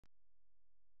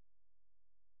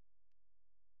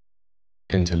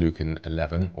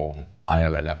Interleukin-11, or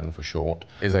IL-11 for short,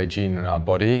 is a gene in our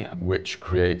body which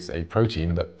creates a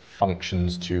protein that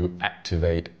functions to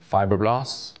activate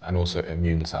fibroblasts and also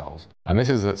immune cells. And this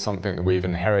is something that we've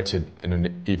inherited in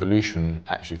an evolution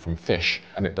actually from fish,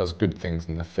 and it does good things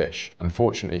in the fish.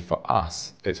 Unfortunately for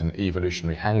us, it's an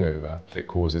evolutionary hangover. It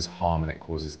causes harm and it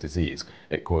causes disease.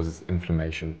 It causes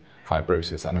inflammation,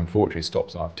 fibrosis, and unfortunately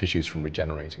stops our tissues from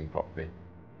regenerating properly.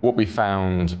 What we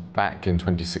found back in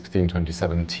 2016,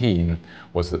 2017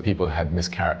 was that people had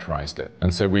mischaracterized it.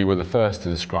 And so we were the first to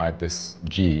describe this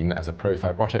gene as a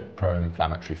pro-fibrotic,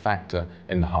 pro-inflammatory factor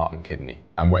in the heart and kidney,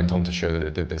 and went on to show that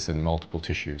it did this in multiple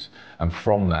tissues. And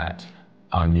from that,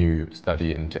 our new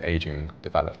study into aging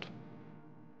developed.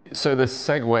 So the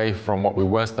segue from what we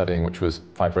were studying, which was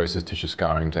fibrosis, tissue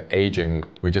scarring, to aging,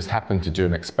 we just happened to do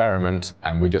an experiment,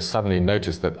 and we just suddenly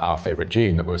noticed that our favorite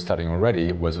gene that we were studying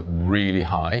already was really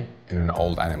high in an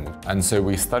old animal. And so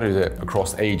we studied it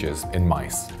across ages in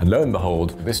mice. And lo and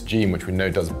behold, this gene, which we know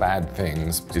does bad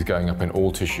things, is going up in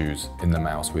all tissues in the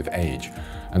mouse with age.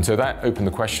 And so that opened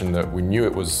the question that we knew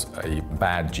it was a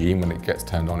bad gene. When it gets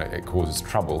turned on, it causes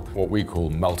trouble, what we call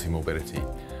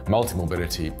multimorbidity.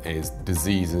 Multimorbidity is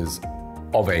diseases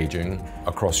of aging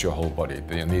across your whole body.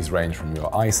 And these range from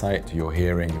your eyesight, to your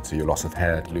hearing, to your loss of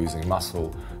hair, to losing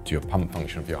muscle, to your pump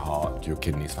function of your heart, to your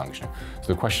kidneys functioning.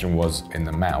 So the question was, in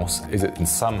the mouse, is it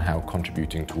somehow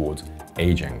contributing towards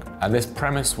aging? And this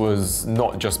premise was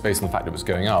not just based on the fact that it was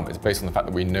going up, it's based on the fact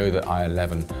that we know that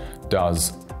IL-11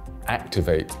 does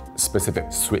activate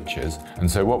specific switches. And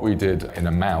so what we did in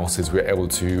a mouse is we were able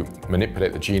to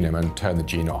manipulate the genome and turn the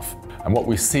gene off. And what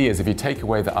we see is if you take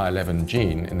away the IL-11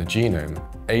 gene in the genome,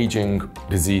 aging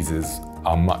diseases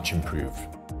are much improved.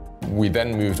 We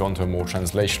then moved on to a more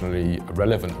translationally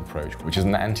relevant approach, which is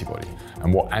an antibody.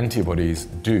 And what antibodies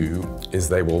do is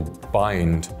they will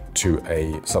bind to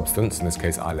a substance, in this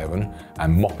case IL-11,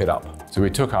 and mop it up. So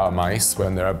we took our mice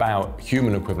when they're about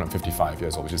human equivalent 55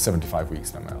 years old, which is 75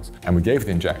 weeks in a mouse, and we gave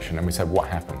the injection and we said, what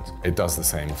happens? It does the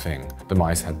same thing. The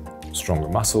mice had stronger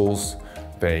muscles,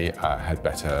 they had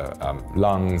better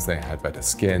lungs, they had better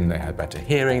skin, they had better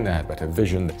hearing, they had better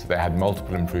vision. So they had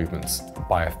multiple improvements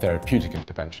by a therapeutic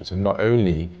intervention. So not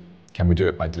only can we do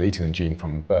it by deleting the gene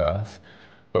from birth,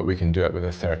 but we can do it with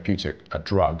a therapeutic, a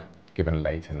drug given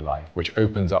late in life, which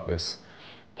opens up this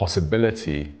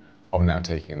possibility of now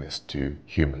taking this to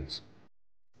humans.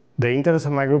 The interest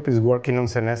of my group is working on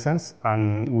senescence,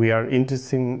 and we are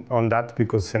interested on that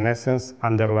because senescence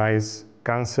underlies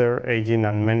cancer, aging,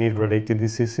 and many related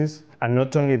diseases. And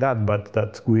not only that, but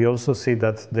that we also see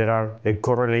that there are a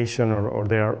correlation or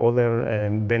there are other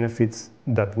benefits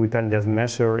that we can just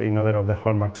measure in other of the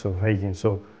hallmarks of aging.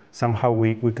 So somehow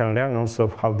we can learn also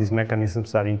how these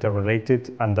mechanisms are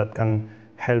interrelated, and that can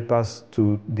help us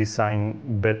to design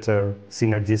better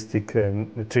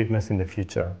synergistic treatments in the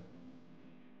future.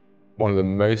 One of the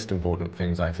most important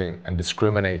things, I think, and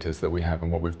discriminators that we have in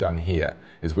what we've done here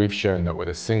is we've shown that with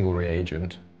a single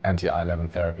reagent, anti-IL-11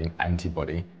 therapy and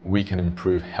antibody, we can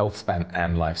improve health span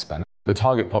and lifespan. The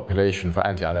target population for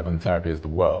anti-IL-11 therapy is the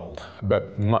world,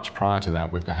 but much prior to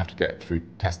that, we're going to have to get through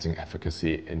testing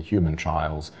efficacy in human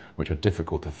trials, which are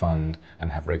difficult to fund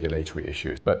and have regulatory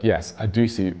issues. But yes, I do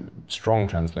see strong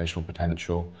translational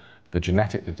potential. The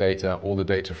genetic data, all the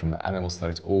data from the animal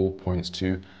studies, all points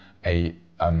to a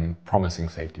promising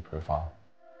safety profile.